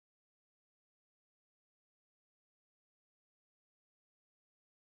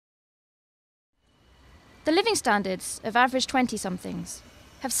The living standards of average 20-somethings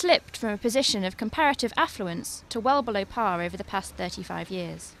have slipped from a position of comparative affluence to well below par over the past 35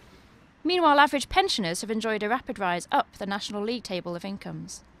 years. Meanwhile, average pensioners have enjoyed a rapid rise up the National League table of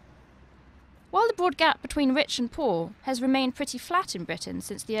incomes. While the broad gap between rich and poor has remained pretty flat in Britain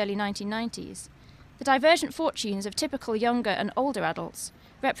since the early 1990s, the divergent fortunes of typical younger and older adults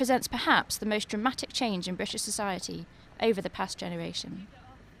represents perhaps the most dramatic change in British society over the past generation.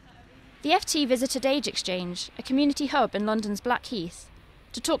 The FT visited Age Exchange, a community hub in London's Blackheath,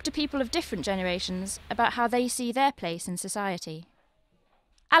 to talk to people of different generations about how they see their place in society.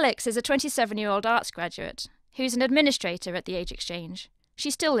 Alex is a 27-year-old arts graduate who's an administrator at the Age Exchange. She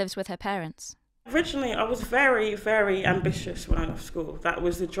still lives with her parents. Originally, I was very, very ambitious when I left school. That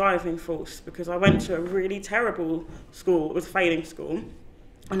was the driving force, because I went to a really terrible school. It was a failing school,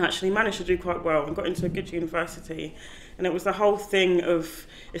 and actually managed to do quite well and got into a good university. And it was the whole thing of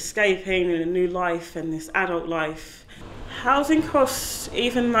escaping in a new life and this adult life. Housing costs,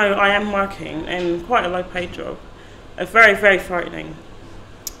 even though I am working in quite a low paid job, are very, very frightening.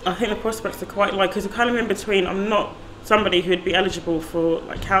 I think the prospects are quite low because I'm kind of in between. I'm not somebody who'd be eligible for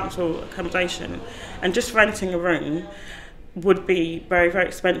like council accommodation, and just renting a room would be very, very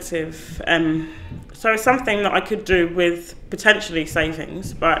expensive. So it's something that I could do with potentially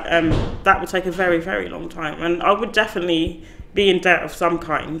savings, but that would take a very, very long time. And I would definitely be in debt of some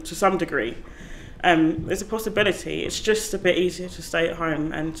kind, to some degree. There's a possibility. It's just a bit easier to stay at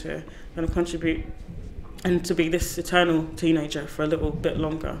home and to kind of contribute and to be this eternal teenager for a little bit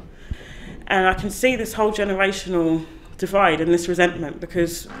longer. And I can see this whole generational divide and this resentment,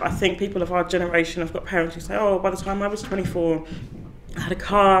 because I think people of our generation have got parents who say, oh, by the time I was 24, I had a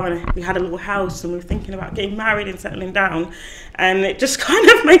car and we had a little house and we were thinking about getting married and settling down. And it just kind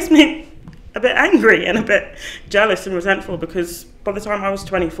of makes me a bit angry and a bit jealous and resentful, because by the time I was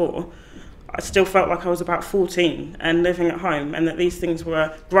 24, I still felt like I was about 14 and living at home, and that these things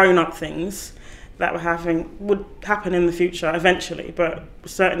were grown-up things that would happen in the future eventually, but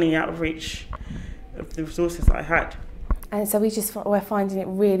certainly out of reach of the resources that I had. And so we're finding it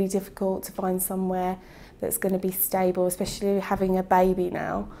really difficult to find somewhere that's going to be stable, especially having a baby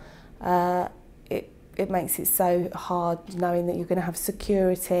now. It makes it so hard knowing that you're going to have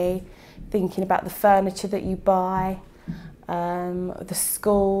security, thinking about the furniture that you buy, the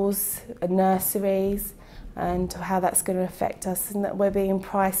schools, nurseries, and how that's going to affect us, and that we're being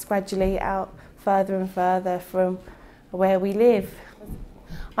priced gradually out further and further from where we live.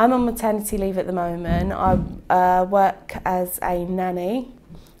 I'm on maternity leave at the moment. I work as a nanny.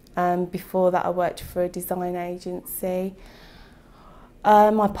 Before that I worked for a design agency.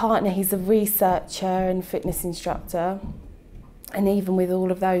 My partner, he's a researcher and fitness instructor, and even with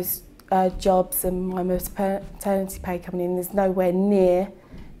all of those jobs and my maternity pay coming in, there's nowhere near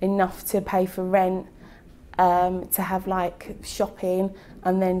enough to pay for rent, to have like shopping,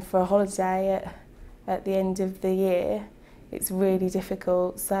 and then for a holiday at the end of the year. It's really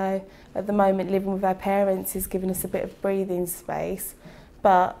difficult. So at the moment, living with our parents is giving us a bit of breathing space,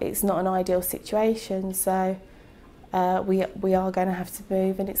 but it's not an ideal situation. So we are going to have to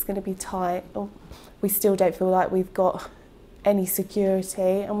move, and it's going to be tight. We still don't feel like we've got any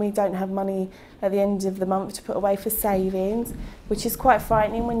security, and we don't have money at the end of the month to put away for savings, which is quite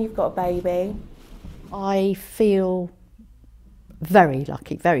frightening when you've got a baby. I feel very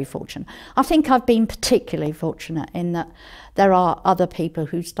lucky, very fortunate. I think I've been particularly fortunate in that there are other people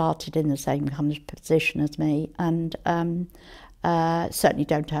who started in the same kind of position as me, and certainly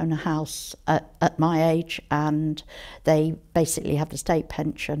don't own a house at my age, and they basically have the state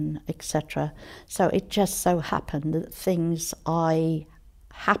pension, etc. So it just so happened that things I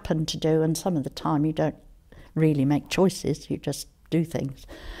happened to do, and some of the time you don't really make choices, you just do things,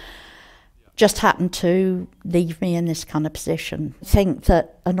 just happened to leave me in this kind of position. I think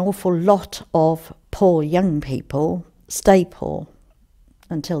that an awful lot of poor young people stay poor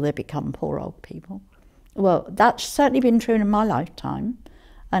until they become poor old people. Well, that's certainly been true in my lifetime,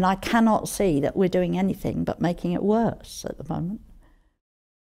 and I cannot see that we're doing anything but making it worse at the moment.